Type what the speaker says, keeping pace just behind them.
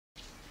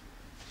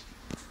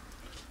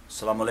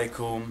Assalamu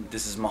alaikum,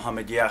 this is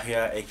Mohammed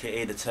Yahya,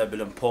 aka the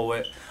Turbulent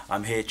Poet.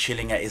 I'm here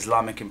chilling at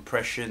Islamic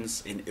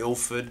Impressions in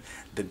Ilford,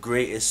 the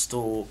greatest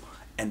store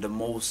and the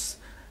most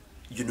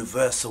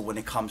universal when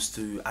it comes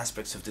to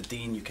aspects of the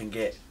deen. You can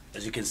get,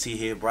 as you can see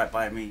here right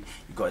by me,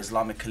 you got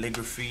Islamic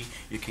calligraphy,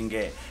 you can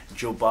get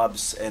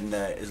jilbabs and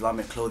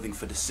Islamic clothing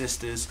for the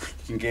sisters,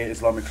 you can get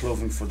Islamic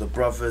clothing for the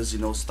brothers, you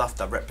know, stuff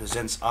that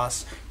represents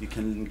us. You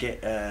can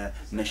get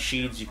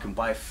nasheeds, you can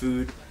buy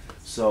food.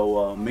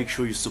 So make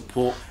sure you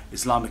support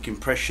Islamic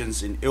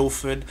Impressions in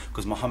Ilford,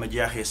 because Mohammed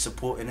Yahya is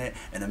supporting it,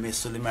 and Amir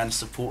Suleiman is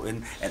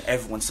supporting, and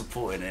everyone's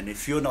supporting. And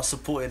if you're not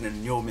supporting,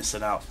 then you're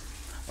missing out.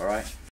 Alright?